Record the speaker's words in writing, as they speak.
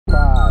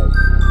5,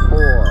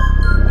 4,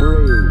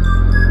 3,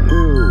 2,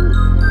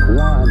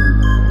 1,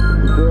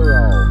 0.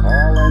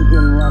 All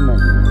engine running.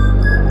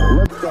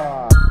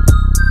 Liftoff.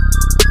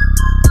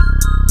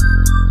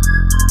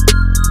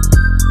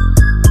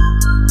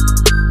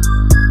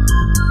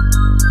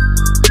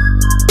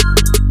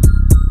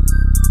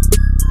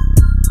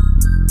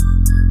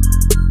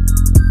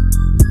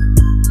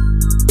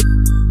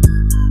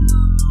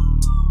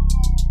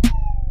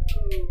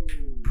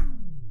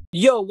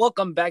 Yo,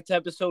 welcome back to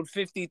episode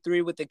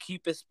 53 with the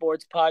Keep It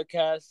Sports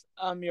podcast.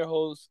 I'm your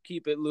host,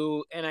 Keep It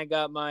Lou, and I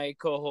got my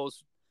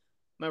co-host,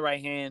 my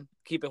right hand,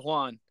 Keep It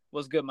Juan.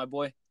 What's good, my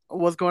boy?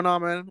 What's going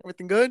on, man?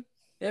 Everything good?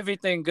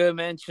 Everything good,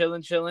 man.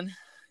 Chilling.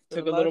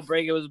 Took a little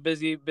break. It was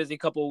busy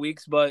couple of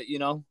weeks, but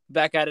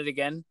back at it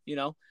again.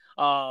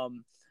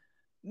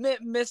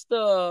 Missed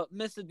a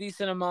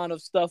decent amount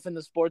of stuff in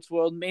the sports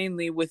world,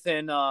 mainly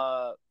within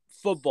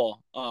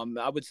football.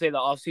 I would say the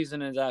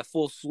offseason is at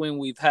full swing.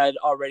 We've had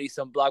already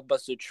some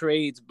blockbuster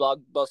trades,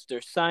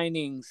 blockbuster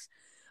signings,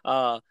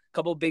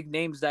 couple big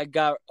names that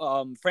got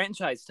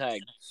franchise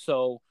tagged.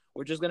 So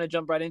we're just gonna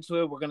jump right into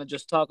it. We're gonna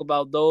just talk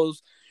about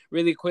those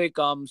really quick.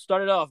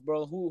 Start it off,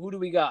 bro. Who do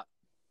we got?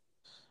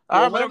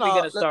 All What right, are man. we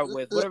gonna start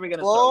with? What are we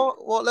gonna start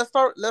with? Well, let's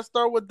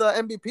start with the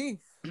MVP,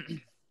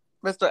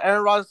 Mr.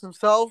 Aaron Rodgers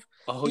himself.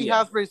 Oh, he yeah.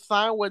 has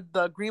re-signed with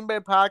the Green Bay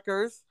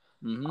Packers.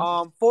 Mm-hmm.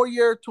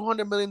 4-year,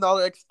 $200 million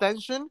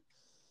extension.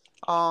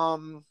 I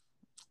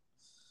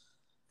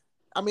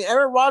mean,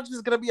 Aaron Rodgers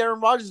is gonna be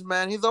Aaron Rodgers,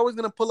 man. He's always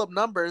gonna pull up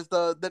numbers.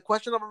 The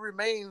question of it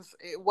remains: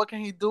 what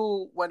can he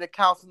do when it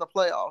counts in the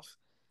playoffs?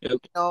 Yep.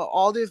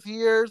 All these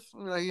years,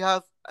 he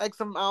has X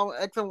and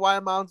Y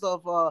amounts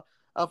of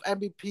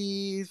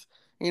MVPs.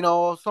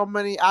 So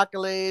many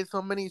accolades,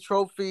 so many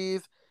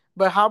trophies.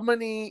 But how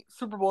many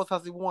Super Bowls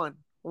has he won?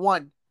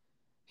 One.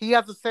 He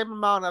has the same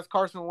amount as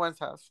Carson Wentz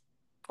has,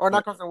 or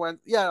not Carson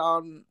Wentz. Yeah,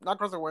 not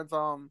Carson Wentz.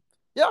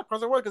 Yeah,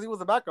 Carson Wentz because he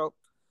was a backup.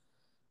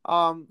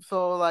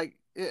 So like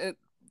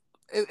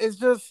it's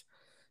just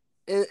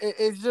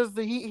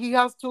he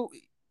has to.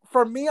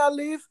 For me at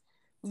least,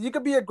 you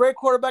could be a great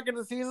quarterback in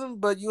the season,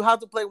 but you have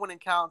to play when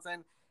it counts.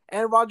 And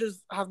Aaron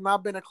Rodgers has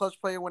not been a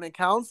clutch player when it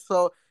counts.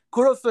 So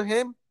kudos to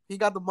him. He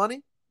got the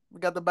money. We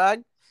got the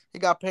bag. He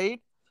got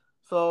paid.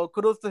 So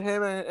kudos to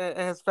him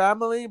and his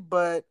family.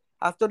 But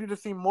I still need to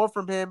see more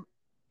from him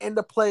in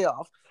the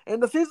playoffs. In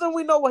the season,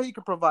 we know what he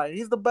can provide.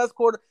 He's the best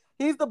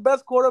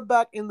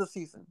quarterback in the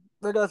season.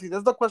 They're gonna see.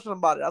 There's no question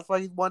about it. That's why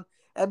he's won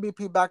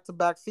MVP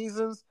back-to-back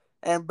seasons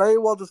and very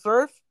well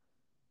deserved.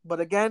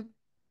 But again,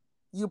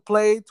 you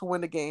play to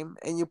win the game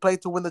and you play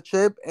to win the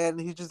chip,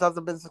 and he just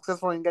hasn't been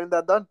successful in getting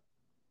that done.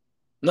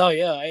 No,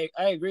 yeah,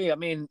 I agree. I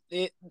mean,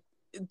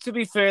 to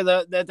be fair,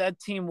 that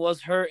team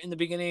was hurt in the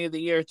beginning of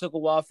the year. It took a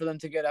while for them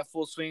to get at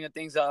full swing of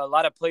things. A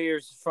lot of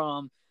players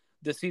from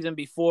the season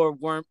before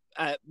weren't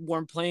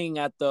playing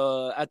at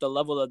the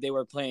level that they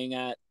were playing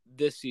at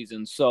this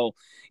season. So,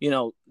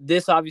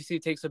 this obviously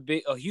takes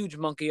a huge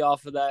monkey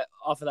off of that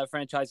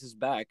franchise's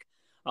back.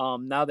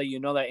 Now that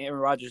that Aaron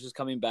Rodgers is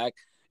coming back,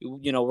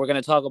 we're going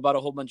to talk about a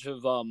whole bunch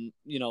of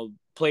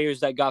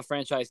players that got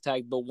franchise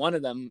tagged, but one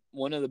of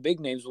the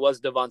big names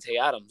was Davante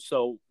Adams.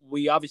 So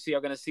we obviously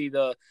are going to see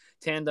the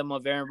tandem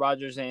of Aaron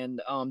Rodgers and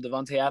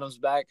Davante Adams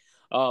back.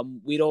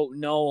 We don't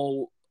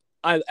know.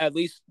 At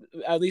least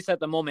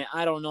at the moment,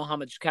 I don't know how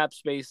much cap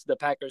space the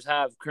Packers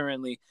have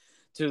currently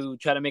to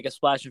try to make a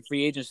splash in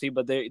free agency,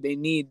 but they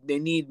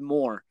need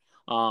more.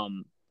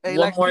 Hey,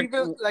 like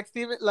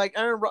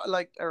Aaron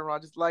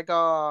Rodgers,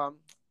 oh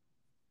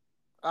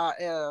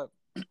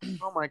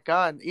my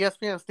God,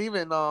 ESPN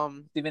Stephen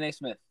A.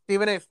 Smith.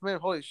 Stephen A.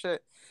 Smith, holy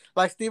shit!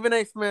 Like Stephen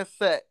A. Smith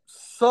said,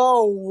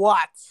 so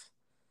what?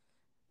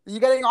 You're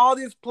getting all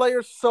these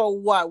players, so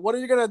what? What are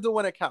you gonna do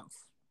when it counts?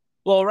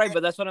 Well, right,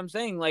 but that's what I'm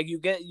saying. Like you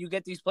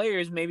get these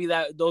players, maybe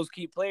those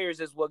key players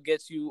is what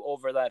gets you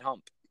over that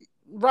hump.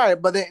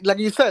 Right, but like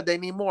you said, they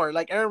need more.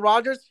 Like Aaron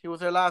Rodgers, he was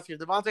there last year.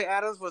 Davante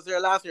Adams was there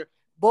last year.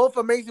 Both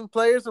amazing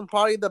players and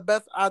probably the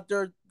best at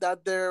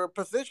their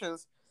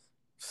positions.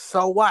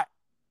 So what?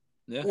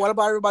 Yeah. What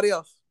about everybody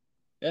else?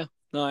 Yeah,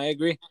 no, I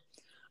agree.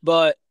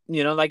 But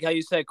like how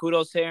you said,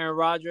 kudos to Aaron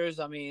Rodgers.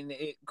 I mean,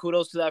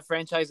 kudos to that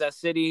franchise, that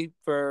city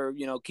for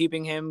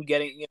keeping him,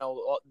 getting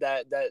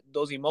that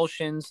those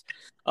emotions,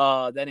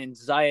 that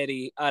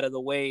anxiety out of the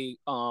way,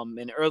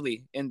 and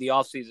early in the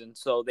offseason,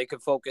 so they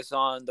could focus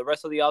on the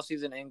rest of the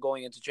offseason and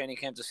going into training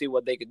camp to see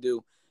what they could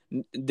do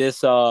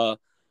this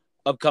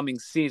upcoming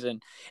season.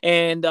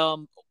 And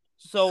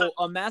so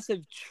a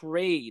massive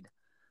trade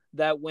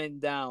that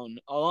went down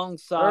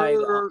alongside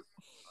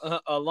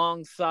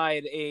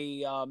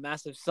a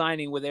massive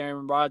signing with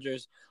Aaron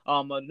Rodgers.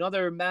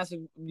 Another massive,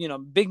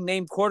 big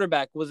name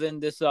quarterback was in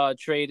this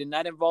trade, and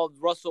that involved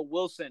Russell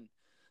Wilson.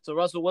 So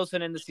Russell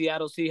Wilson and the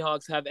Seattle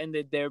Seahawks have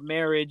ended their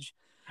marriage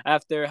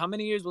after how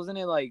many years? Wasn't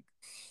it like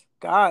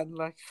God,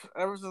 like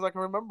ever since I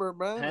can remember,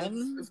 man.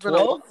 10, It's been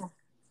 12?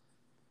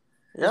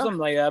 Yeah. Something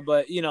like that.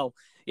 But,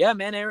 yeah,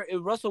 man,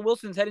 Russell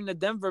Wilson's heading to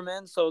Denver,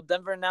 man. So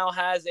Denver now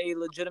has a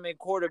legitimate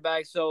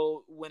quarterback.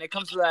 So when it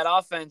comes to that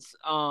offense,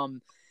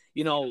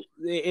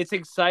 it's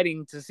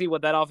exciting to see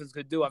what that offense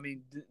could do. I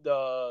mean,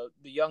 the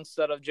young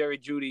stud of Jerry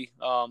Jeudy.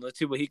 Let's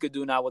see what he could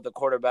do now with the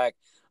quarterback.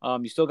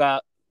 You still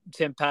got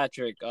Tim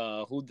Patrick.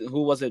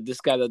 Who was it?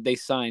 This guy that they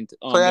signed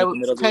So yeah, in the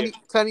middle of the year.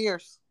 10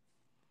 years.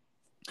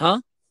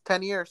 Huh?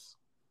 10 years.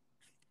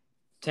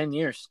 10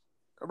 years.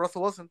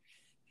 Russell Wilson.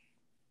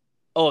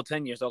 Oh,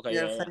 10 years. Okay,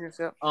 Yeah, yeah. 10 years.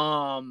 Yeah.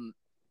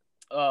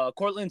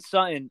 Cortland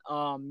Sutton,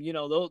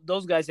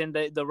 those guys, and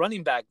the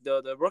running back,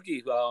 the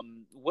rookie,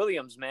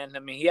 Williams, man. I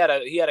mean, he had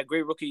a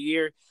great rookie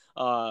year.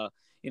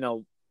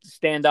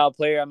 Standout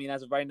player. I mean,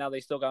 as of right now, they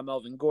still got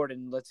Melvin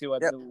Gordon. Let's see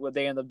what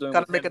they end up doing.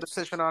 Gotta with make him. a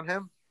decision on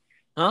him.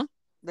 Huh?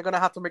 They're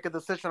gonna have to make a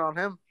decision on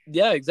him.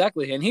 Yeah,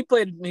 exactly. And he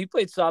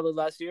played solid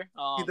last year.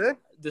 He did,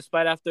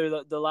 despite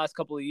after the last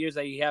couple of years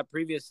that he had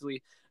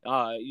previously.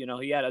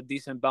 He had a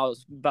decent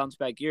bounce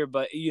back year,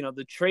 but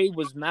the trade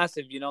was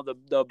massive.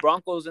 The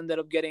Broncos ended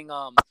up getting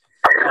or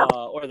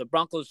the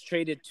Broncos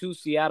traded to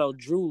Seattle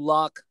Drew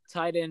Lock,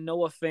 tight end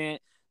Noah Fant,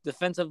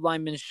 defensive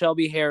lineman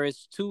Shelby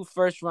Harris, 2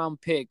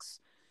 first-round picks.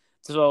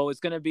 So it's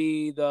gonna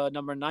be the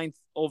number 9th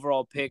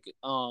overall pick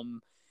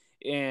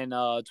in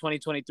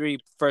 2023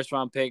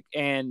 first-round pick,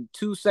 and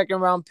 2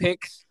 second-round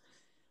picks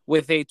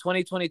with a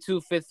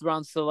 2022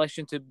 5th-round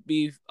selection to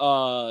be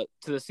to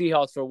the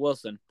Seahawks for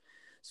Wilson.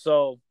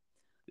 So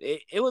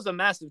it was a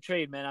massive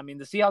trade, man. I mean,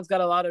 the Seahawks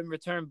got a lot in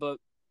return, but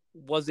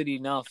was it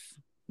enough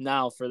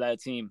now for that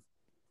team?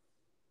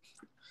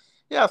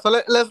 Yeah, so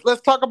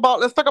let's talk about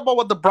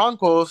what the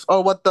Broncos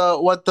or what the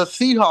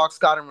Seahawks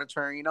got in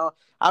return.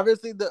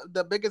 Obviously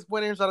the biggest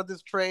winners out of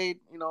this trade,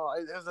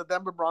 is the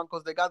Denver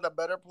Broncos. They got the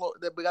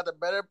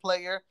better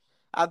player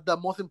at the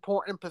most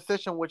important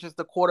position, which is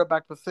the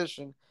quarterback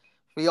position.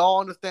 We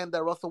all understand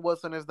that Russell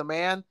Wilson is the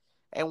man,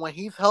 and when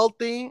he's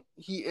healthy,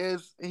 he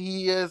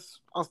is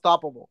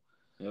unstoppable.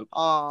 Yep.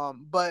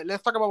 But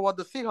let's talk about what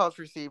the Seahawks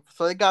received.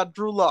 So they got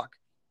Drew Lock.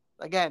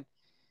 Again,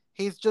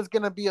 he's just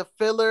gonna be a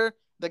filler.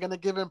 They're going to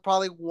give him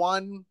probably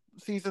 1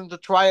 season to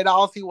try it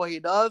out, see what he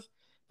does.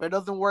 If it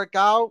doesn't work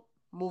out,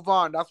 move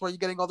on. That's why you're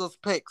getting all those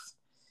picks.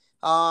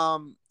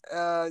 Then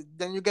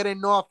you're getting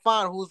Noah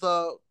Fant, who's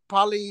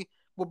probably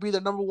will be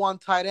the number 1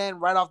 tight end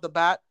right off the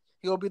bat.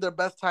 He will be their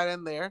best tight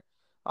end there.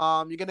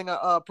 You're getting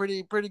a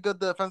pretty good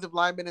defensive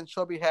lineman in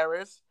Shelby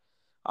Harris.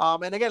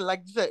 And again,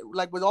 like you said,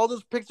 like with all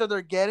those picks that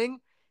they're getting,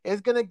 it's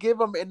going to give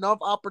them enough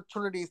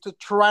opportunities to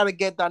try to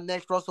get that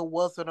next Russell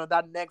Wilson or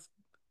that next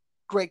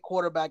great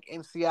quarterback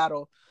in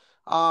Seattle.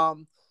 But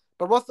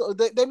Russell,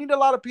 they need a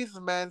lot of pieces,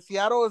 man.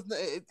 Seattle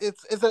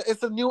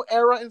it's a new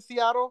era in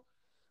Seattle.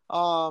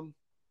 Without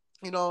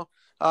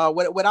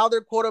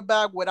their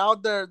quarterback,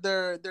 without their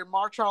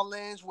Marshawn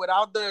Lynch,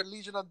 without their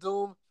Legion of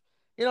Doom,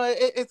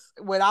 it's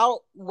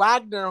without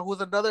Wagner,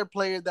 who's another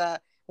player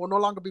that will no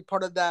longer be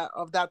part of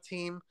that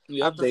team.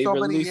 Yep, after so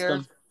many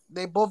years. Them.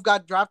 They both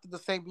got drafted the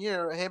same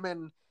year, him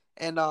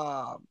and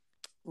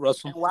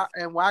Russell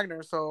and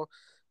Wagner. So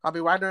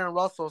Wagner and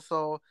Russell.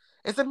 So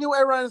it's a new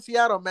era in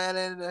Seattle, man.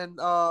 And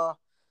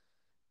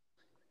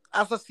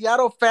as a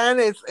Seattle fan,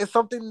 it's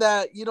something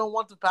that you don't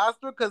want to pass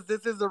through because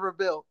this is a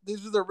rebuild.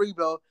 This is a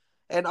rebuild.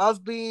 And us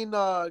being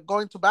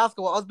going to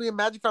basketball, us being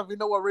Magic fans, we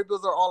know what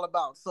rebuilds are all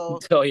about. So,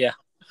 yeah.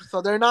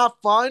 So they're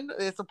not fun.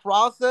 It's a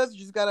process. You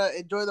just gotta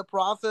enjoy the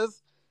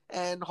process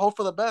and hope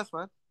for the best,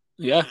 man.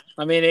 Yeah,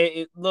 I mean,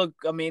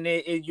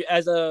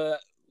 as a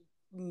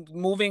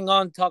moving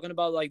on, talking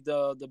about like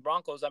the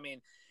Broncos. I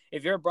mean,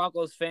 if you're a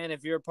Broncos fan,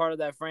 if you're a part of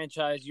that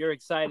franchise, you're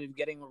excited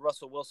getting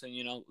Russell Wilson.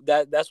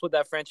 That's what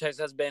that franchise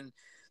has been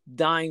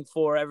dying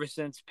for ever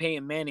since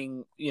Peyton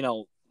Manning,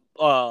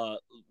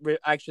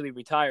 actually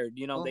retired.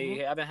 They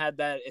haven't had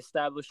that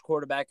established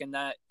quarterback in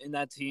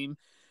that team.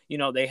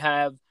 They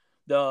have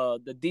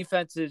the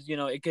defenses.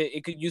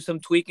 It could use some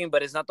tweaking,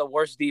 but it's not the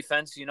worst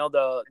defense.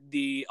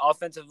 The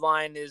offensive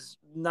line is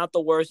not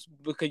the worst,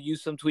 but could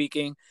use some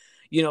tweaking.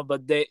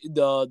 But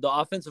the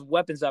offensive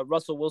weapons that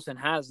Russell Wilson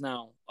has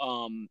now,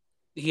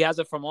 he has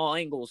it from all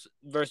angles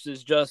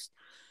versus just,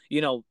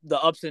 the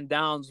ups and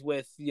downs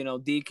with,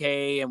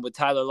 DK and with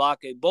Tyler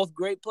Lockett, both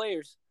great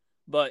players,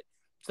 but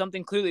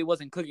something clearly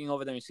wasn't clicking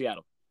over there in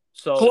Seattle.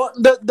 So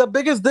the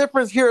biggest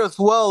difference here as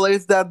well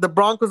is that the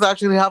Broncos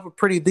actually have a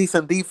pretty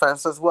decent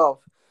defense as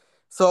well.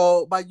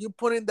 So by you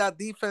putting that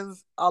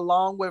defense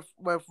along with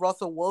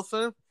Russell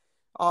Wilson,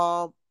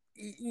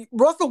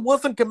 Russell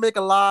Wilson can make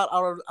a lot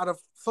out of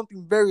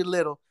something very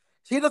little.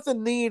 He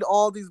doesn't need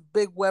all these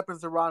big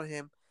weapons around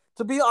him.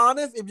 To be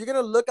honest, if you're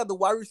gonna look at the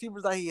wide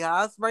receivers that he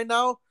has right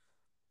now,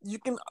 you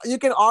can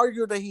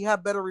argue that he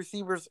had better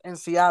receivers in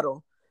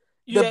Seattle.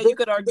 You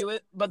could argue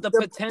it, but the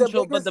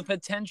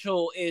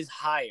potential is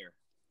higher.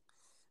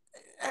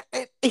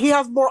 He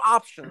has more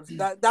options.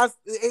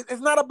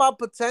 It's not about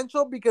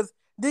potential because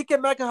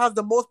DK Metcalf has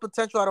the most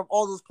potential out of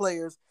all those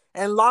players,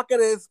 and Lockett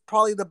is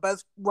probably the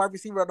best wide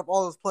receiver out of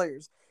all those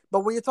players. But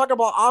when you talk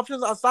about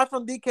options, aside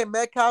from DK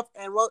Metcalf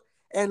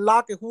and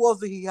Lockett, who else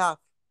did he have?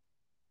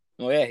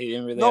 Oh yeah, he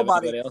didn't really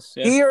Nobody. have anybody else.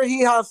 Yeah. Here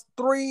he has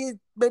 3,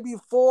 maybe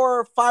 4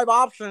 or 5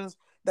 options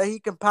that he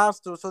can pass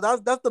through. So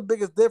that's the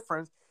biggest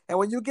difference. And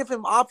when you give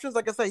him options,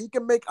 like I said, he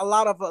can make a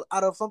lot of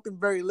out of something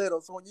very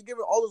little. So when you give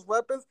him all those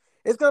weapons,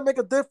 it's gonna make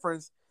a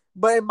difference.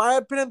 But in my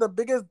opinion, the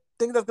biggest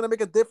thing that's gonna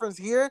make a difference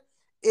here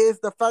is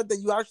the fact that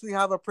you actually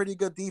have a pretty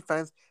good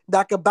defense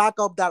that can back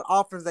up that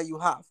offense that you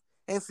have.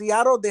 In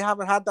Seattle, they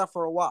haven't had that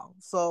for a while.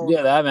 So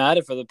Yeah, they haven't had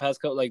it for the past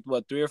couple, like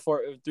what, 3 to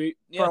 4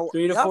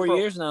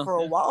 years now. for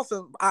a while.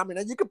 Since I mean,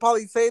 you could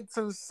probably say it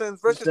since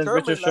Richard Since Sherman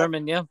Richard left.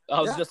 Sherman, yeah.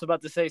 I was Yeah. just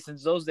about to say,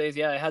 since those days,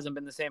 yeah, it hasn't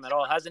been the same at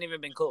all. Hasn't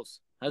even been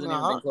close. Hasn't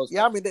even been close.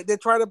 Yeah, I mean, they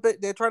try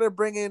to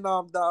bring in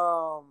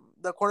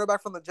the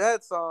cornerback from the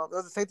Jets.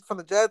 There's a safety from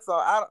the Jets.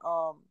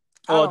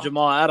 Adams.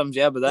 Jamal Adams,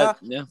 yeah, but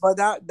but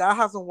that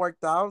hasn't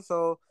worked out.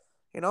 So,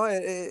 I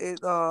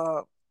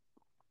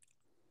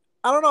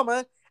don't know,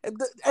 man.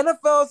 The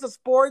NFL is a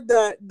sport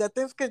that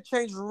things can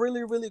change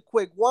really, really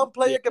quick. One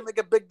player can make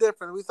a big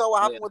difference. We saw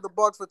what happened with the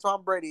Bucs with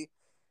Tom Brady,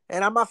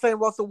 and I'm not saying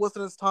Russell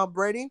Wilson is Tom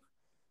Brady,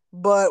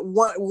 but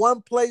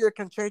one player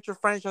can change your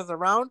franchise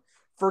around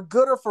for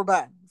good or for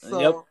bad.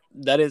 So, yep,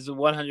 that is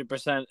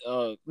 100%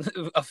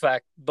 a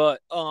fact.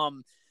 But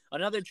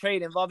another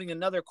trade involving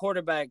another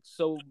quarterback.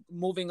 So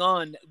moving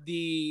on,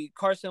 the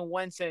Carson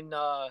Wentz and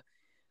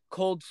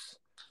Colts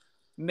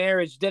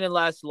marriage didn't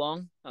last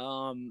long.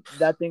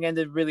 That thing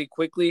ended really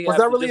quickly. Was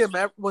that really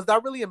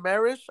a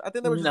marriage? I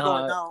think they were just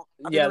going out.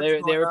 Yeah, they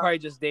were probably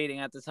just dating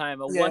at the time.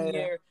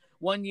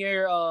 One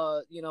year,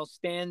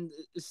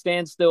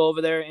 stand still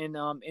over there in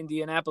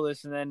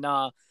Indianapolis, and then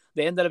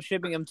they ended up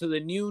shipping him to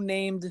the new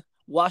named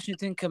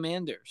Washington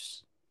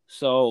Commanders.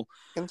 So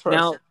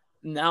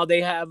now they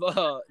have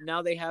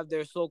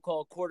their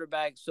so-called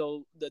quarterback.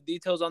 So the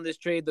details on this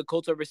trade: the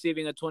Colts are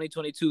receiving a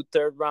 2022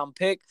 third-round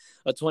pick,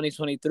 a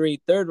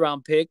 2023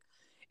 third-round pick,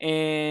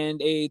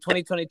 and a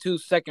 2022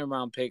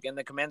 second-round pick. And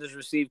the Commanders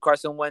received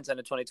Carson Wentz and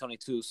a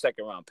 2022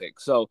 second-round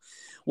pick. So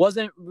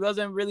wasn't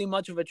really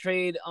much of a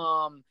trade.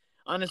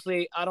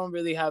 Honestly, I don't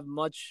really have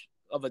much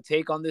of a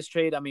take on this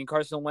trade. I mean,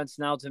 Carson Wentz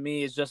now to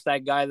me is just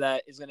that guy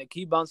that is going to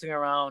keep bouncing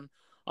around.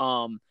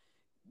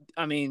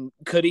 I mean,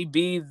 could he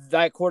be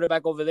that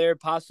quarterback over there?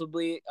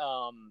 Possibly.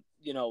 I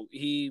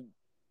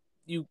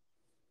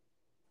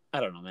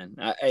don't know, man.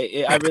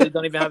 I really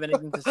don't even have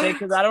anything to say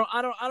because I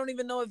don't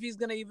even know if he's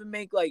gonna even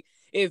make like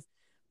if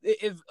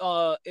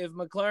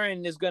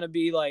McLaurin is gonna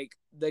be like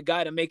the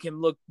guy to make him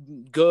look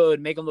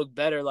good, make him look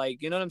better.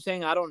 Like, you know what I'm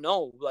saying? I don't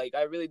know. Like,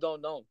 I really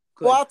don't know.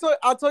 Well,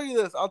 I'll tell you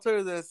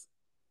this.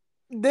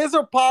 This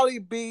will probably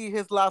be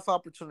his last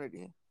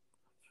opportunity.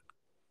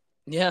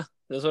 Yeah.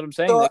 That's what I'm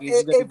saying. So like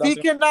if he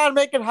cannot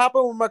make it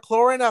happen with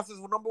McLaurin as his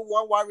number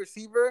one wide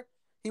receiver,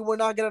 he will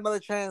not get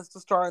another chance to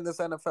start in this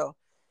NFL.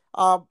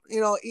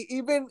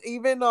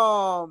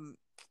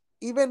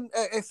 Even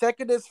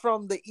executives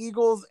from the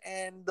Eagles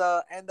and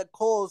the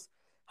Colts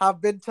have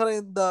been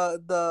telling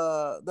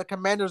the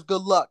Commanders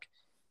good luck.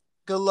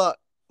 So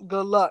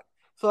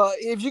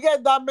if you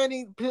get that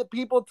many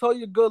people tell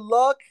you good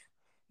luck,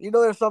 you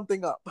know there's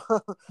something up.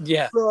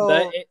 Yeah. So,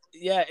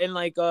 and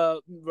like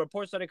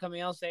reports started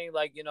coming out saying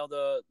like,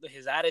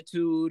 his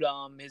attitude,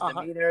 his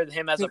demeanor,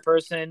 him as a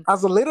person.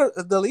 As a leader,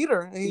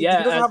 he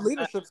doesn't have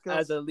leadership skills.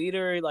 As a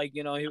leader, like,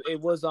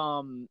 it was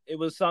a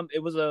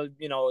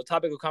a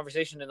topic of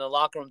conversation in the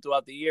locker room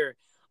throughout the year.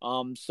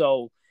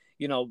 So,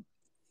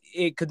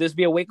 could this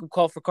be a wake-up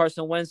call for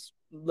Carson Wentz?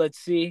 Let's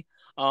see.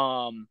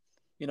 Can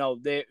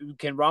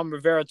Ron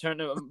Rivera turn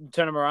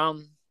him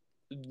around?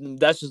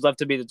 That's just left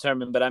to be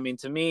determined. But I mean,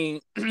 to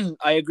me,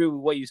 I agree with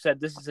what you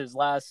said. This is his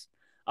last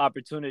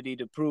opportunity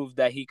to prove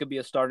that he could be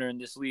a starter in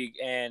this league.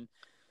 And,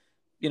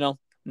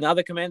 now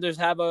the Commanders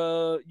have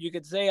a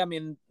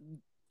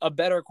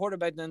better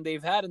quarterback than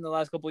they've had in the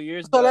last couple of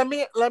years. So let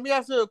me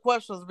ask you a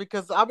question,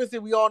 because obviously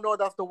we all know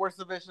that's the worst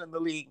division in the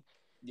league.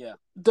 Yeah.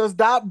 Does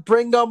that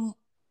bring them?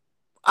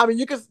 I mean,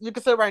 you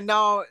could say right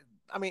now,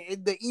 I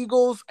mean, the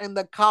Eagles and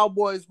the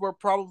Cowboys were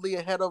probably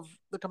ahead of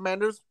the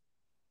Commanders.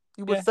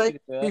 You would say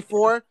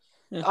before.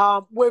 Yeah.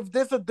 With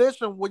this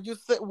addition, would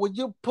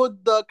you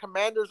put the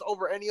Commanders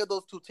over any of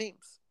those two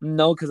teams?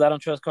 No, because I don't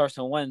trust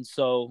Carson Wentz.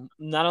 So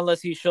not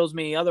unless he shows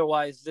me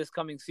otherwise this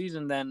coming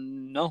season,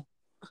 then no.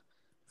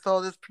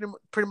 So this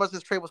pretty much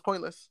this trade was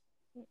pointless.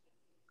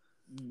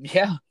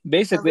 Yeah,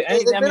 basically.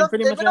 If it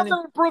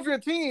doesn't improve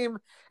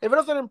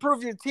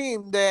your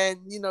team,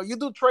 then you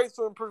do trades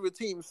to improve your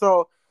team.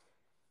 So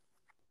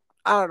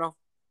I don't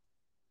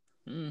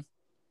know.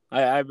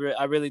 I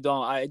really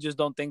don't. I just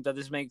don't think that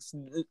this makes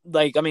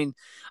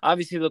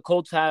obviously the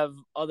Colts have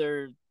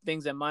other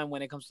things in mind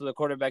when it comes to the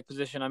quarterback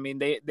position. I mean,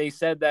 they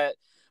said that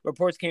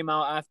reports came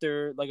out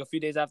after a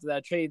few days after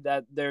that trade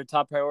that their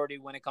top priority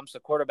when it comes to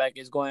quarterback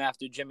is going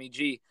after Jimmy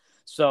G.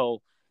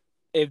 So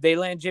if they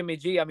land Jimmy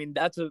G, I mean,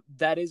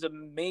 that is a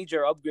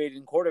major upgrade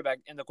in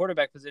the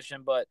quarterback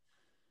position. But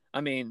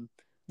I mean,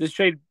 this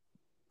trade,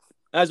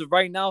 as of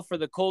right now, for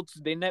the Colts,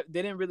 they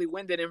didn't really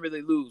win, they didn't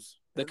really lose.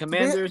 The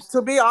Commanders.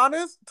 To be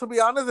honest,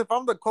 if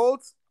I'm the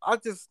Colts, I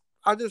just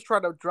try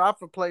to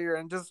draft a player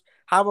and just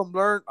have him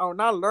learn, or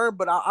not learn,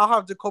 but I'll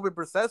have Jacoby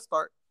Brissett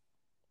start.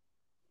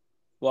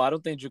 Well, I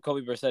don't think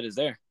Jacoby Brissett is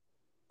there.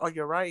 Oh,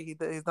 you're right.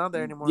 He's not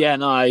there anymore. Yeah,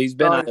 no, he's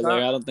been No, out he's of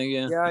there. not. I don't think.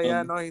 Yeah.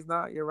 Yeah. No, he's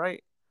not. You're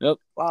right. Yep.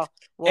 Wow.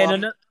 Well,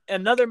 And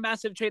another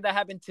massive trade that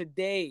happened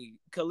today.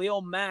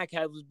 Khalil Mack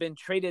has been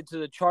traded to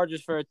the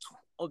Chargers for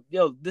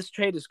this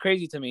trade is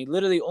crazy to me.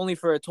 Literally only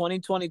for a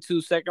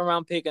 2022 second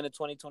round pick and a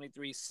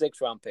 2023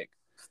 sixth round pick.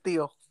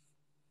 steal.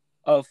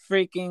 A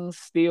freaking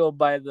steal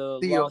by the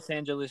Steal. Los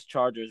Angeles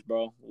Chargers,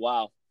 bro.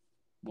 Wow.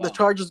 The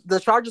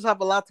Chargers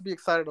have a lot to be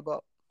excited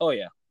about. Oh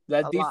yeah.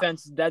 A lot.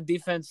 That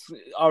defense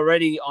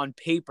already on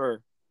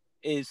paper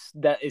is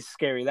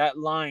scary. That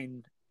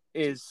line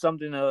is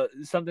something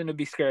to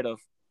be scared of.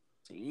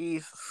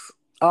 Jesus.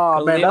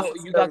 Oh man,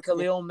 You got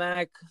Khalil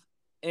Mack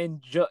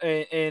and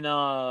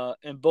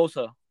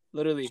Bosa,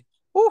 literally,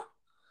 Woo.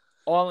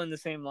 all in the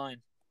same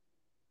line.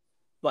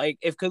 Like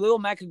if Khalil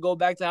Mack could go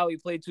back to how he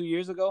played 2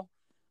 years ago,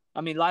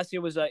 I mean, last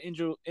year was an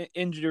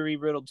injury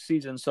riddled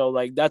season, so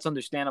like that's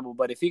understandable.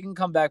 But if he can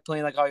come back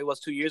playing like how he was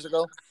 2 years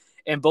ago,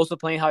 and Bosa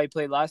playing how he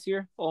played last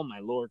year, oh my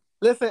lord!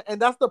 Listen, and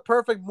that's the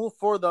perfect move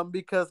for them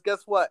because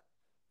guess what?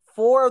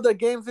 4 of the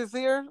games this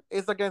year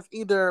is against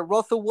either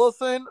Russell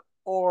Wilson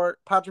or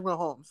Patrick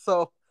Mahomes.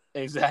 So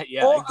exactly.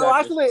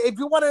 Actually, if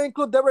you want to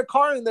include Derek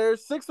Carr in there,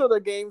 6 of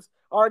the games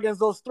are against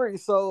those 3.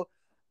 So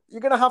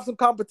you're gonna have some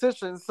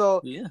competition.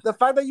 So the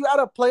fact that you add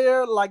a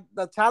player like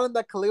the talent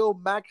that Khalil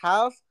Mack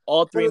has,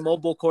 all 3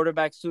 mobile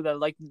quarterbacks too that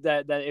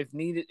if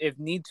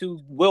need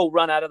to will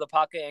run out of the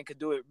pocket and could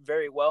do it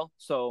very well.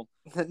 So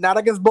not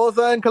against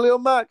Bosa and Khalil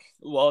Mack.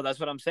 Well, that's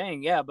what I'm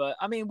saying. Yeah, but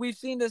I mean, we've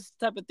seen this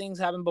type of things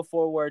happen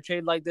before, where a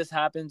trade like this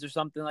happens or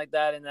something like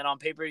that, and then on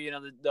paper,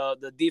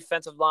 the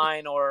defensive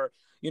line or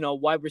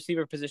wide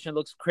receiver position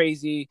looks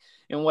crazy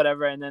and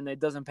whatever, and then it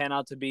doesn't pan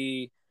out to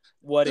be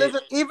what it.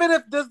 Even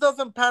if this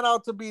doesn't pan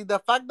out to be, the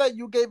fact that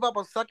you gave up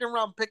a second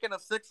round pick and a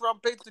 6th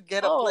round pick to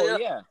get a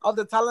player of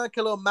the talent of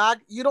Khalil Mack,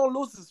 you don't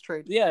lose this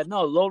trade. Yeah,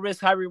 no, low risk,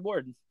 high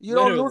reward. You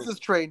don't lose this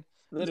trade.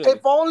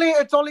 Literally.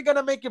 It's only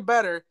gonna make it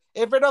better.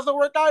 If it doesn't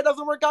work out, it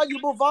doesn't work out. You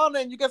move on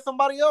and you get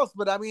somebody else.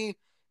 But I mean,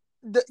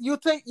 you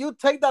take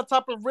that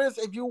type of risk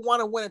if you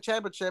want to win a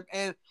championship,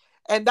 and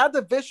that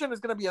division is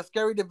gonna be a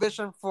scary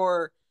division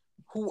for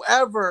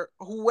whoever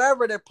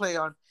they play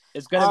on.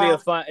 It's gonna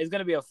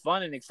be a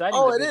fun and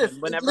exciting division. It is.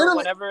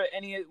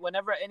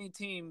 Whenever any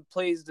team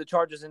plays the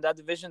Chargers in that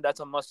division, that's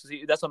a must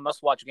see. That's a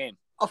must watch game.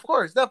 Of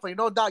course, definitely,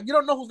 no doubt. You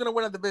don't know who's gonna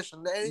win a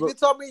division. And if you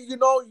tell me you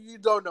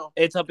don't know.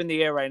 It's up in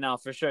the air right now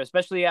for sure,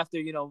 especially after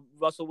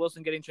Russell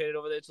Wilson getting traded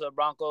over there to the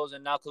Broncos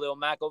and now Khalil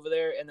Mack over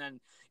there. And then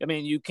I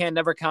mean, you can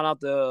never count out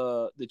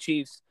the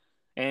Chiefs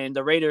and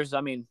the Raiders.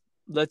 I mean,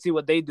 let's see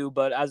what they do.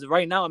 But as of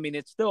right now, I mean,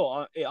 it's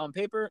still on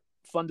paper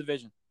fun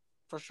division.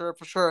 For sure.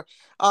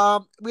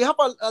 We have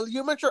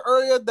you mentioned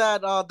earlier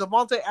that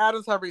Davante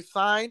Adams have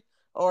resigned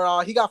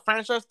or he got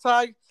franchise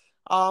tagged.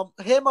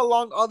 Him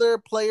along other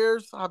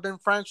players have been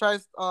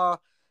franchised.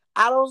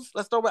 Adams,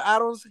 let's start with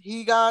Adams.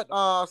 He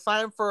got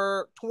signed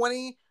for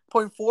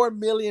 $20.4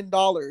 million.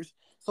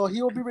 So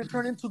he will be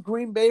returning to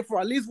Green Bay for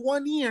at least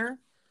 1 year.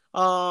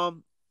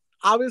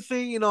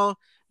 Obviously,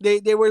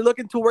 they were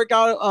looking to work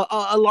out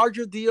a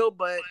larger deal,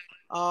 but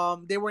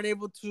they weren't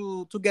able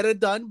to get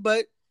it done.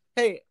 But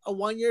hey,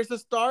 1 year is the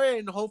start,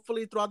 and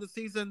hopefully throughout the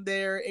season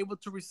they're able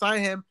to re-sign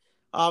him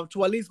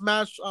to at least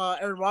match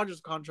Aaron Rodgers'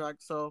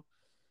 contract. So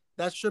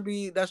that should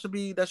be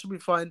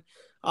fun.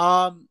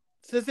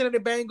 Cincinnati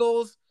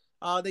Bengals,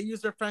 they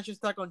used their franchise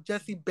tag on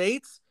Jesse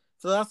Bates,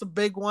 so that's a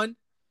big one.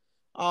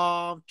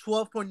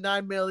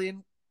 $12.9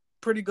 million,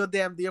 pretty good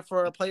damn deal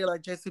for a player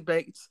like Jesse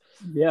Bates.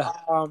 Yeah.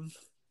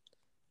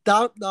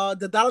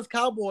 The Dallas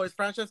Cowboys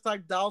franchise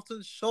tag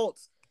Dalton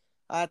Schultz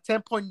at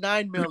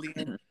 $10.9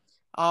 million.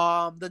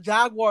 The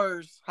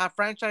Jaguars have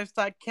franchise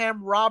tag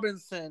Cam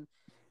Robinson.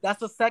 That's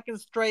the second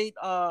straight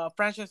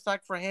franchise tag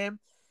for him.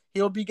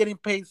 He'll be getting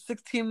paid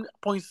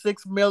 $16.6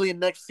 million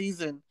next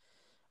season.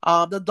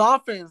 The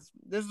Dolphins,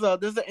 this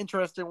is an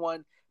interesting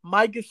one.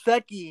 Mike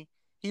Gesicki,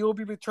 he will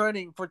be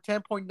returning for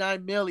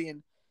 $10.9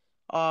 million.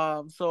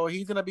 So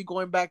he's gonna be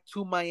going back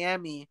to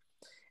Miami.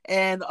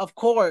 And of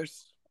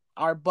course,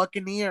 our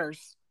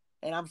Buccaneers.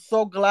 And I'm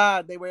so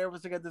glad they were able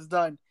to get this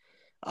done.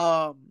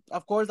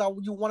 Of course,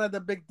 you wanted the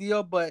big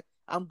deal, but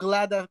I'm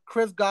glad that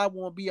Chris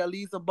Godwin will be at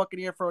least a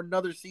Buccaneer for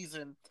another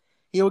season.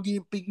 He will be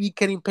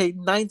getting paid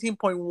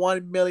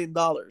 $19.1 million.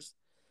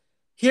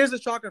 Here's a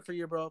shocker for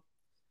you, bro.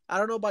 I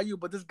don't know about you,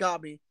 but this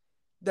got me.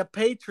 The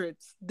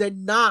Patriots did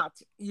not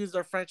use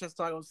their franchise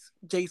tag on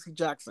J.C.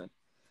 Jackson.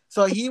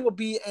 So he will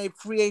be a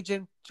free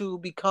agent to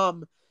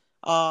become,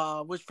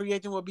 which free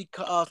agent will be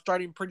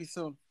starting pretty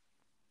soon.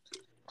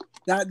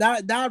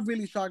 That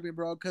really shocked me,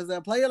 bro. Because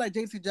a player like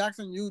J.C.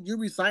 Jackson, you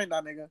re-signed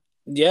that nigga.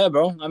 Yeah,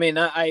 bro. I mean,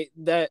 I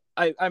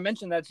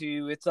mentioned that to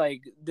you. It's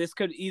like this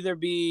could either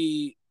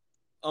be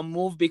a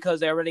move because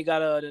they already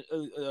got a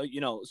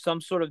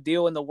some sort of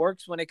deal in the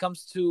works when it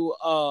comes to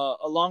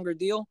a longer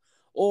deal,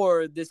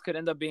 or this could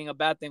end up being a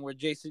bad thing where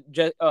J.C.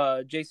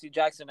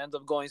 Jackson ends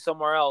up going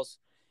somewhere else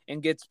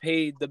and gets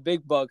paid the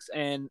big bucks.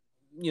 And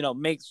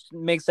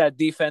makes that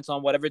defense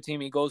on whatever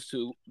team he goes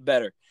to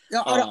better.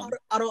 Yeah,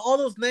 out of all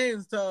those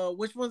names,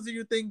 which ones do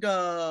you think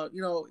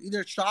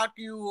either shock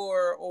you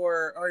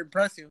or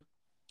impress you?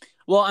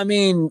 Well, I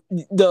mean,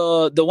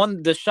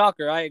 the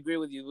shocker, I agree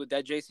with you with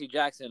that J.C.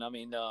 Jackson. I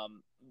mean,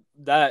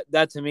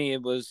 that to me,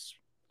 it was,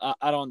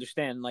 I don't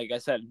understand. Like I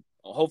said,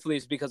 hopefully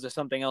it's because there's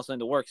something else in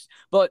the works.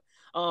 But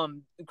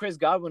Chris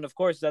Godwin, of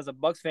course, as a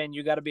Bucs fan,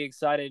 you got to be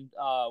excited.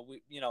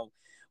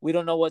 We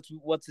don't know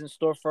what's in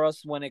store for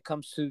us when it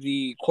comes to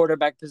the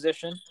quarterback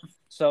position.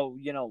 So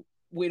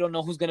we don't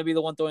know who's going to be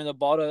the one throwing the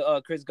ball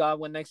to Chris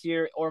Godwin next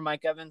year or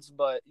Mike Evans.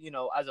 But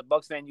as a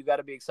Bucs fan, you got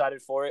to be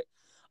excited for it.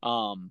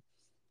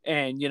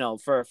 And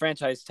for a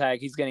franchise tag,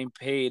 he's getting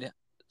paid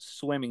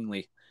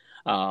swimmingly.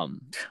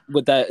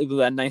 With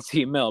that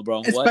 19 mil,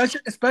 bro.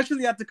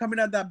 Especially after coming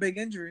out that big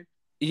injury.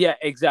 Yeah,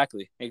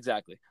 exactly.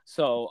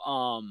 So,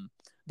 one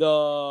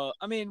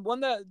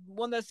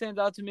that stands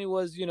out to me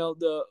was,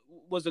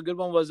 a good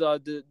one was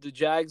the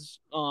Jags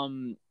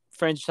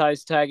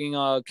franchise tagging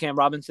Cam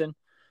Robinson.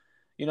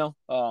 He's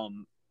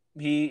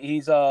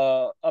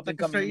up and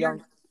coming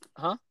young.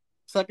 Huh?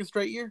 Second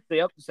straight year.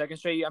 Yep, second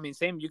straight year. I mean,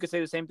 you could say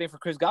the same thing for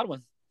Chris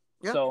Godwin.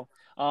 Yep. So,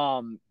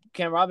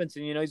 Cam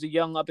Robinson, he's a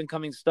young up and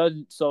coming stud.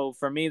 So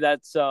for me,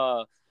 that's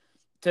to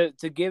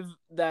give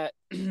that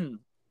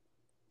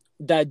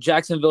that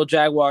Jacksonville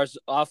Jaguars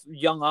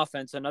young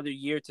offense another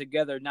year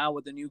together now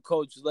with the new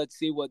coach. Let's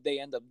see what they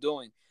end up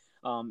doing.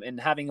 And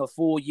having a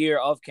full year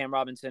of Cam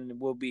Robinson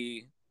will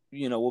be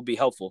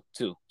helpful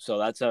too. So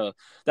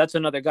that's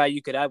another guy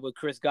you could add with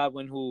Chris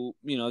Godwin, who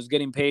is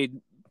getting paid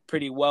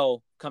pretty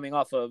well coming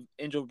off of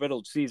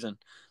injury-riddled season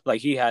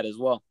like he had as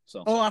well.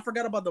 So I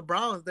forgot about the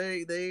Browns.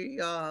 They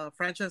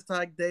franchise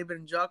tag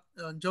David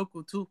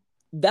Njoku too.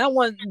 That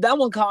one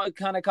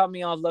kind of caught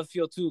me off left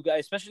field too, guys.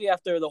 Especially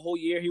after the whole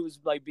year he was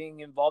like being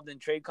involved in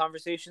trade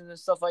conversations and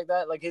stuff like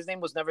that. Like his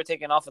name was never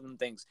taken off of them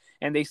things,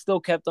 and they still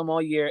kept him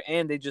all year,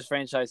 and they just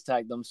franchise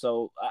tagged them.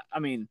 So I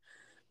mean,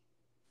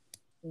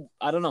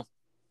 I don't know.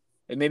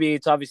 And maybe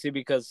it's obviously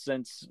because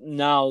since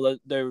now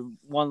they're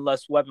one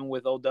less weapon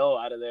with Odell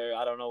out of there.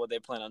 I don't know what they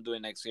plan on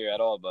doing next year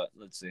at all, but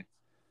let's see.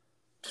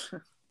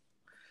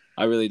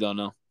 I really don't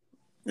know.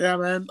 Yeah,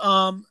 man.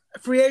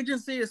 Free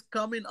agency is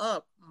coming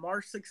up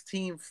March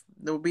 16th.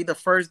 It will be the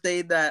first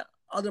day that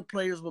other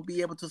players will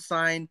be able to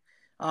sign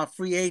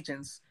free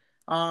agents.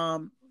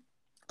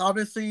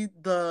 Obviously,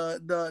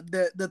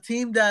 the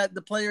team that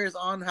the player is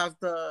on has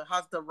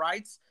the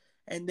rights.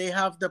 And they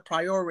have the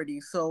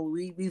priority. So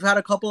we've had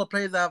a couple of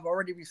players that have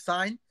already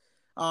resigned.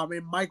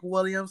 And Mike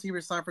Williams, he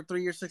resigned for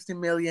 3 years, $60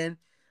 million.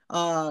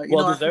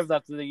 Deserved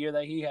after the year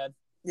that he had.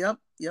 Yep,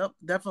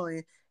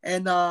 definitely.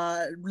 And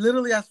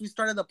literally as we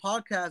started the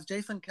podcast,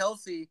 Jason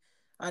Kelce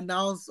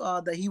announced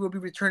that he will be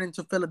returning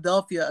to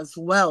Philadelphia as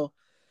well.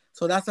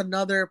 So that's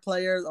another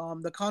player.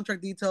 The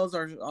contract details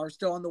are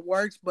still on the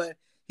works, but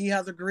he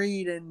has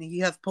agreed and he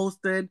has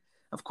posted,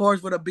 of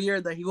course, with a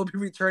beard that he will be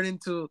returning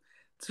to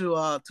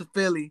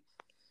Philly.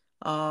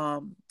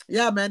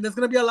 Yeah, man, there's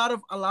gonna be a lot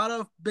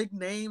of big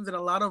names and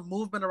a lot of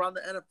movement around the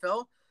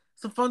NFL.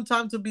 It's a fun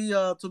time to be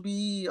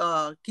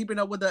keeping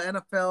up with the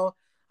NFL.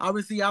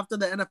 Obviously, after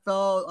the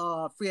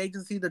NFL free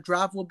agency, the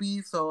draft will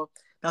be, so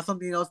that's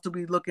something else to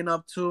be looking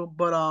up to.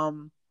 But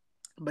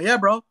yeah,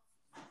 bro.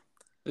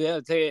 Yeah,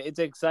 it's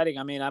exciting.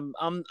 I mean, I'm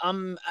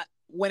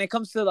when it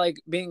comes to like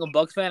being a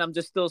Bucs fan, I'm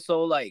just still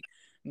so like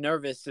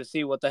nervous to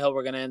see what the hell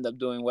we're gonna end up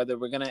doing. Whether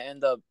we're gonna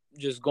end up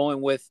just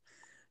going with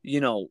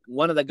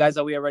one of the guys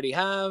that we already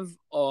have,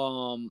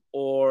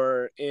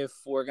 or if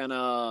we're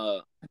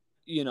gonna,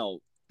 Do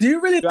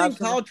you really think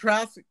Kyle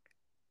Trask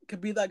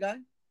could be that guy?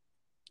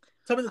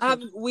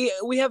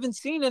 We haven't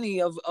seen any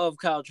of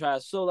Kyle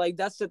Trask, so like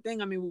that's the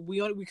thing. I mean,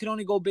 we could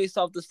only go based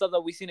off the stuff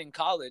that we've seen in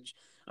college.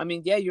 I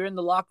mean, yeah, you're in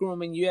the locker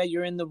room, and yeah,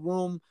 you're in the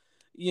room,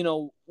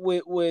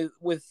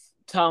 with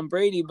Tom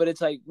Brady, but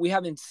it's like we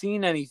haven't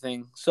seen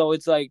anything, so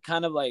it's like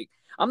kind of like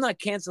I'm not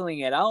canceling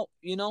it out,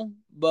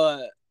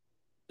 but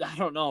I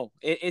don't know.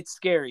 It's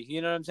scary.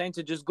 You know what I'm saying?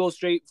 To just go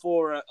straight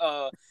for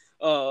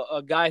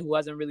a guy who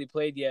hasn't really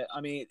played yet.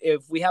 I mean,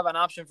 if we have an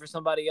option for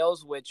somebody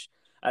else, which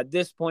at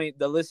this point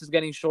the list is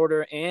getting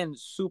shorter and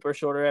super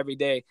shorter every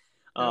day.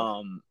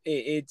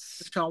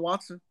 It's Sean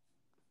Watson.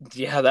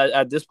 Yeah, that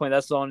at this point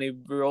that's the only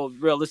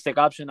realistic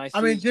option I see.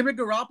 I mean, Jimmy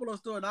Garoppolo is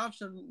still an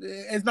option.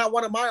 It's not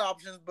one of my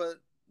options, but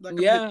that could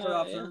be a good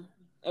option.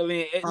 I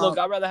mean, look,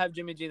 I'd rather have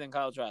Jimmy G than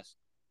Kyle Trask.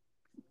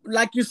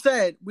 Like you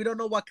said, we don't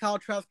know what Kyle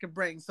Trask can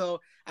bring.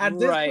 So at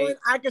this point,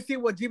 I can see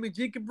what Jimmy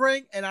G can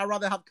bring, and I'd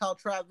rather have Kyle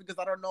Trask because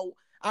I don't know.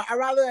 I'd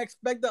rather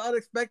expect the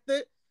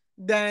unexpected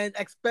than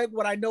expect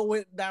what I know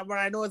is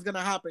going to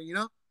happen.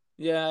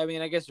 Yeah, I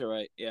mean, I guess you're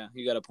right. Yeah,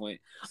 you got a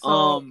point.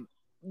 So,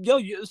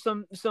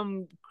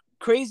 some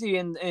crazy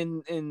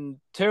and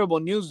terrible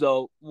news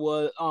though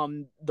was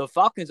the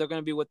Falcons are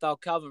going to be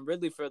without Calvin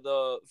Ridley for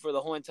the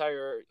whole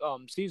entire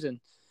season.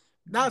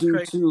 That's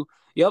crazy.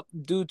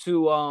 Due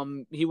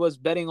to he was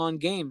betting on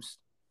games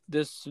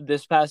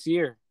this past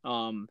year.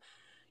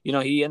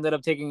 he ended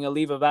up taking a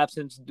leave of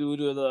absence due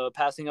to the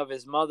passing of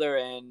his mother.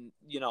 And,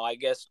 I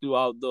guess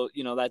throughout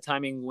that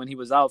timing when he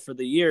was out for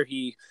the year,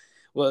 he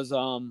was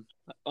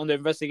under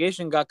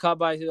investigation, got caught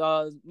by,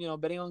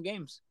 betting on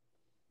games.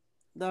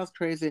 That's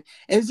crazy.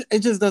 It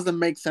just doesn't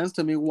make sense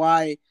to me.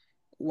 Why?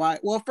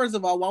 Well, first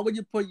of all, why would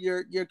you put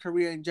your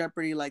career in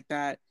jeopardy like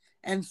that?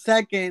 And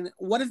second,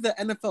 what is the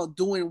NFL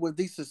doing with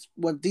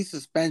these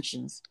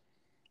suspensions?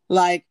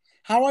 Like,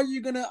 how are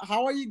you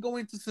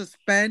going to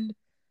suspend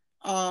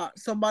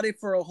somebody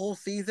for a whole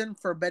season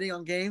for betting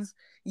on games,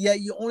 yet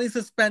you only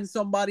suspend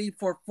somebody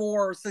for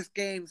 4 or 6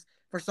 games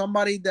for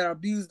somebody that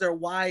abused their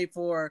wife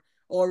or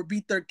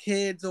beat their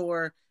kids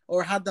or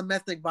had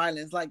domestic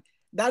violence? Like,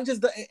 that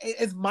just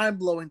it's mind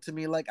blowing to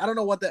me. Like, I don't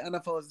know what the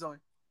NFL is doing.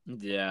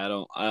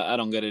 Yeah, I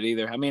don't get it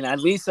either. I mean, at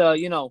least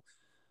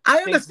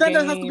I understand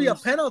there has to be a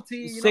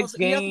penalty. 6 So he has to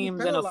be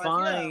games and a penalized.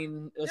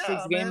 fine, Yeah. a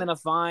 6 game and a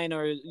fine,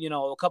 or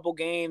a couple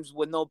games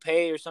with no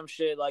pay or some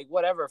shit. Like,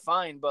 whatever,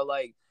 fine. But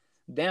like,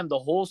 damn, the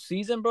whole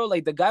season, bro.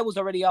 Like, the guy was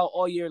already out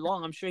all year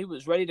long. I'm sure he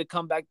was ready to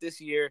come back this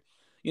year.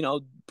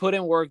 Put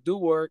in work, do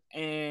work,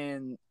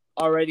 and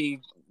already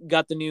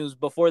got the news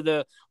before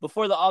the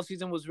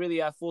offseason was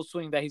really at full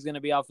swing that he's gonna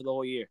be out for the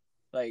whole year.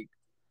 Like,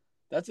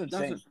 that's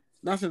insane.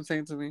 That's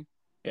insane to me.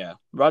 Yeah,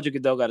 Roger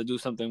Goodell got to do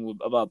something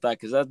about that,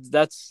 because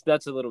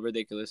that's a little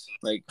ridiculous.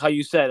 Like how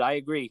you said, I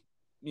agree.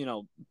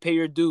 Pay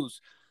your dues,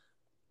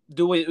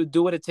 do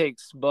what it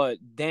takes. But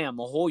damn,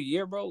 a whole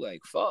year, bro.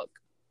 Like, fuck.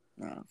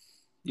 Yeah.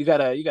 You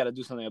gotta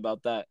do something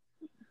about that.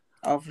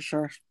 Oh, for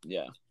sure.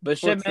 Yeah, but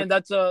shit, man,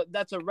 that's a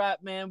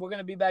wrap, man. We're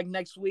gonna be back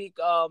next week.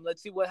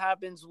 Let's see what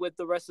happens with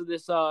the rest of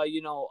this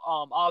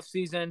off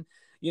season.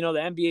 The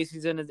NBA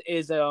season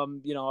is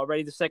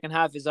already, the second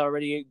half is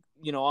already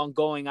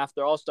ongoing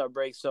after All-Star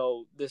break.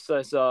 So this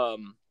is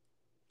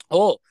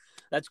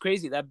that's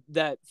crazy.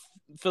 That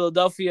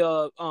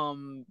Philadelphia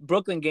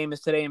Brooklyn game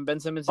is today, and Ben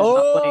Simmons is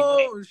not playing.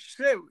 Oh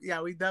shit!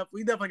 Yeah, we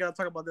definitely gotta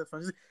talk about this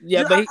one.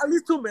 Yeah, but at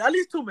least 2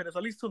 minutes.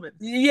 At least 2 minutes.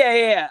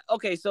 Yeah.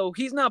 Okay, so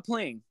he's not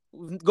playing.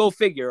 Go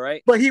figure,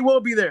 right? But he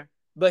will be there.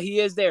 But he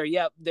is there.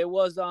 Yep. There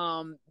was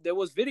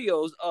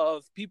videos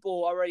of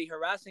people already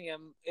harassing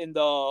him in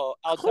the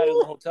outside of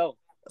the hotel.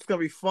 That's gonna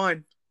be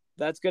fun.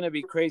 That's gonna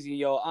be crazy,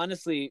 yo.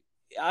 Honestly,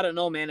 I don't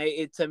know, man.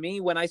 It to me,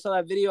 when I saw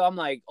that video, I'm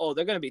like, oh,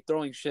 they're gonna be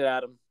throwing shit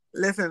at him.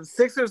 Listen,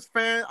 Sixers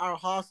fans are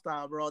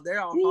hostile, bro. They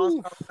are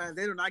hostile fans.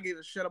 They do not give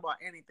a shit about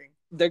anything.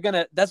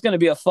 That's gonna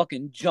be a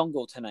fucking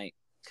jungle tonight.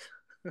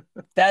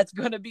 That's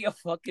gonna be a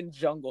fucking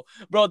jungle,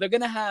 bro. They're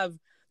gonna have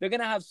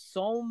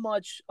so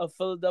much of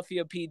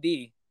Philadelphia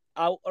PD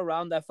out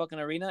around that fucking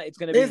arena. It's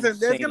gonna be insane.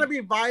 There's gonna be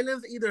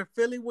violence. Either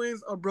Philly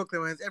wins or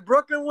Brooklyn wins. If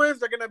Brooklyn wins,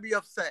 they're gonna be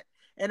upset.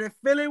 And if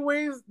Philly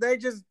wins, they're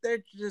just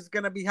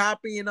gonna be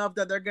happy enough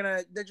that they're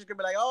just gonna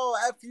be like, oh,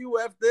 F you,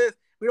 F this.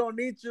 We don't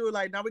need you.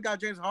 Like, now we got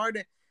James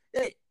Harden.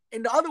 Hey,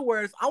 in other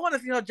words, I want to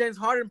see how James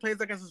Harden plays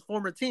against his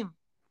former team.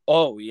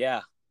 Oh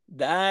yeah,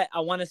 that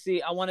I want to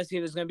see. I want to see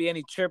if there's gonna be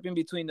any chirping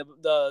between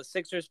the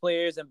Sixers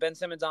players and Ben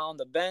Simmons on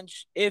the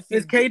bench. Is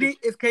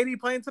KD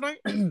playing tonight?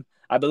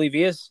 I believe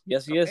he is.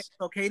 Yes, he is.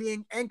 So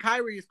KD and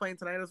Kyrie is playing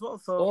tonight as well.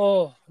 So,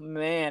 oh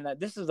man,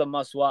 this is a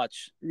must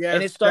watch. Yeah,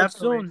 and it starts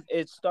soon.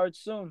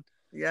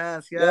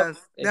 Yes. Yep,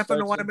 definitely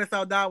don't want to miss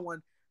out that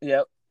one.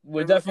 Yep.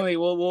 We'll definitely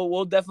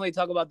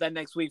talk about that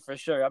next week for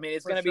sure. I mean,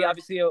 it's gonna be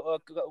obviously a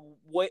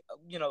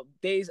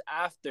days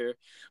after,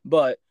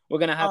 but we're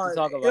gonna have to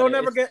talk about it. It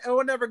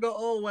will never go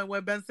old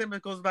when Ben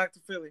Simmons goes back to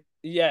Philly.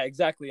 Yeah,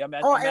 exactly. I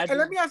mean, and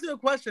let me ask you a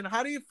question.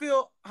 How do you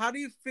feel?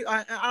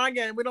 And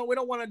again, we don't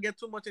want to get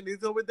too much in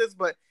detail with this,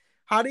 but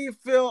how do you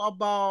feel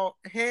about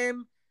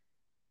him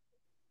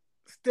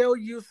still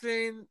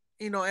using?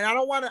 And I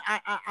don't want to.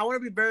 I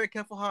want to be very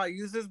careful how I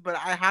use this, but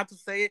I have to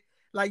say it.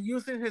 Like,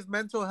 using his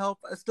mental health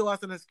still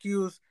as an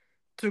excuse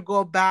to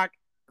go back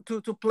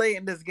to play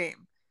in this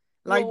game.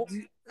 Like,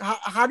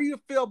 how do you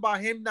feel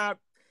about him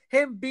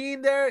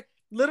being there,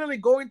 literally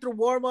going through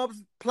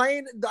warm-ups,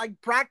 playing,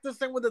 like,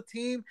 practicing with the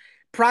team,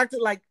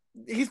 like,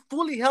 he's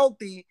fully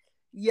healthy,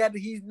 yet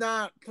he's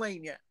not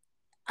playing yet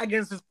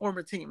against his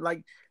former team.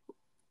 Like,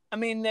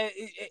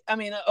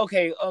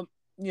 okay,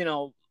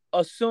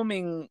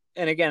 assuming,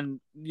 and again,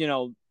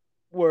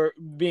 we're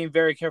being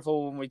very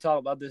careful when we talk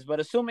about this, but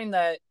assuming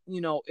that,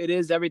 it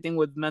is everything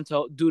with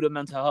due to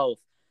mental health,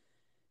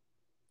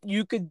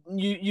 you could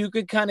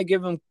kind of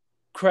give him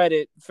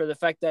credit for the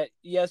fact that,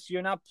 yes,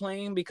 you're not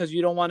playing because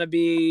you don't want to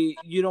be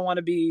in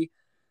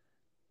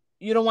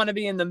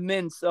the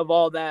midst of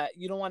all that.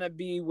 You don't want to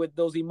be with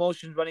those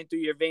emotions running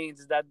through your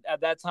veins that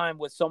at that time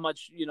with so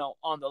much,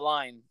 on the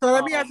line. So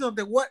let me ask you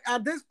something. What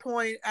at this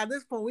point,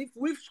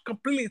 we've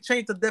completely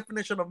changed the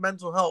definition of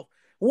mental health.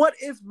 What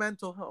is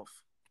mental health?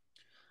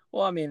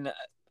 Well,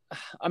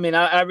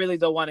 I really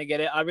don't want to get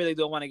it. I really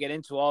don't want to get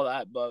into all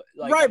that, but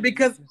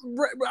because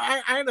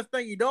I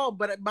understand you don't.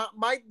 But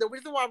the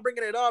reason why I'm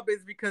bringing it up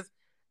is because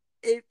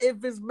if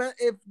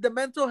the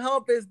mental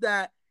health is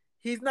that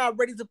he's not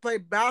ready to play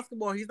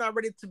basketball, he's not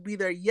ready to be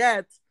there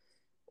yet.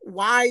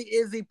 Why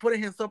is he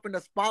putting himself in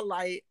the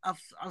spotlight of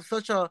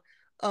such a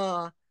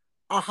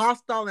a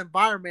hostile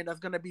environment that's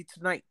going to be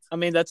tonight? I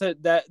mean,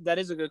 that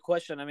is a good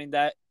question. I mean,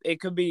 that it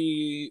could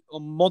be a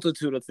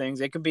multitude of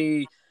things. It could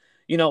be,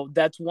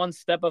 that's one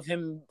step of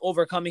him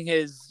overcoming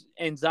his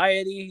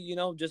anxiety,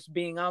 just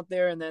being out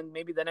there, and then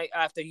maybe the night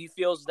after he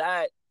feels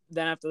that,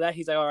 then after that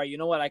he's like, all right, you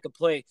know what, I could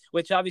play.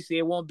 Which obviously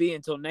it won't be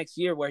until next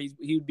year where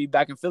he would be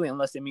back in Philly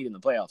unless they meet in the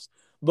playoffs.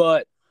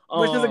 But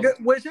which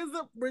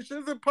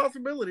is a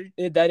possibility.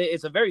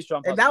 It's a very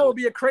strong possibility. And that would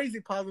be a crazy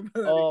possibility.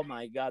 Oh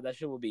my God, that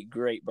shit would be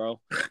great, bro.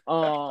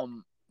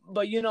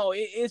 But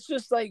it's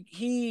just like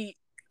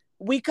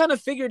we kind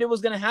of figured it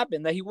was going to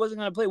happen, that he wasn't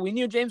going to play. We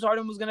knew James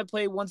Harden was going to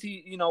play once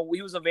he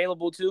was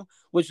available to,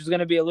 which was going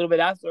to be a little bit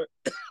after,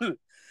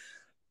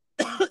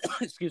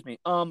 excuse me,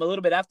 a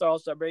little bit after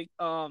All-Star break.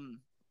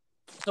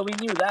 So we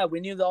knew that. We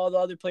knew that all the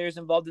other players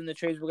involved in the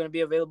trades were going to be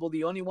available.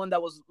 The only one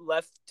that was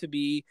left to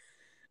be,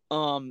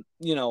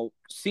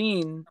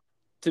 seen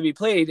to be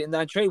played in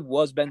that trade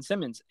was Ben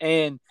Simmons.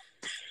 And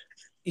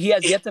he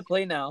has yet to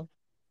play now,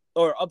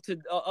 or up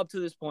to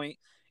this point.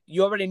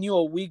 You already knew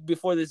a week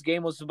before this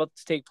game was about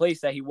to take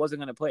place that he wasn't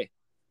going to play.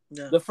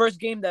 Yeah. The first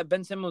game that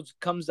Ben Simmons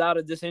comes out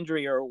of this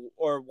injury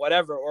or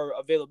whatever, or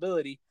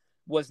availability,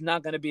 was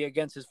not going to be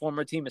against his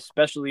former team,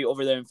 especially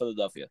over there in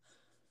Philadelphia.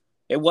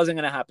 It wasn't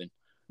going to happen.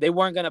 They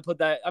weren't going to put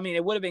that. I mean,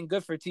 it would have been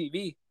good for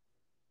TV.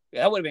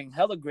 That would have been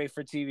hella great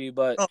for TV,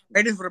 but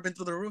ratings would have been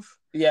through the roof.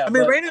 Yeah, I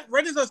mean,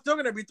 ratings are still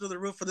going to be through the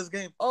roof for this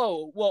game.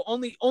 Oh, well,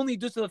 only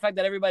due to the fact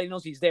that everybody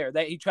knows he's there,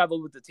 that he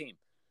traveled with the team.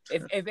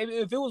 If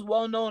it was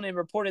well known and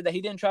reported that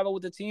he didn't travel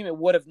with the team, it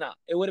would have not.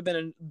 It would have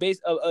been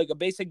a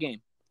basic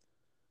game.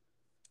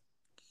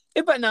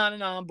 But no,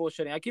 I'm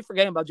bullshitting. I keep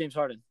forgetting about James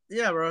Harden.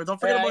 Yeah, bro. Don't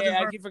forget about James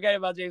Harden. I keep forgetting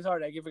about James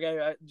Harden.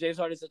 James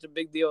Harden is such a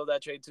big deal of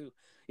that trade too.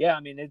 Yeah, I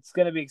mean, it's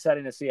gonna be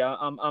exciting to see.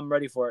 I'm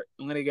ready for it.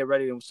 I'm gonna get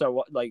ready to start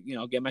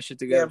get my shit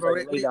together. Yeah, bro.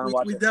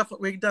 We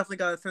definitely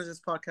gotta finish this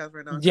podcast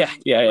right now.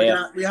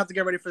 Yeah. We have to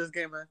get ready for this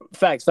game, man.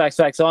 Facts.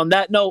 So on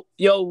that note,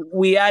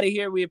 we out of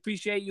here. We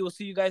appreciate you. We'll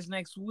see you guys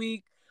next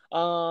week.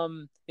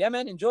 Yeah,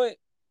 man. Enjoy it.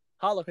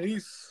 Holla.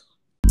 Peace.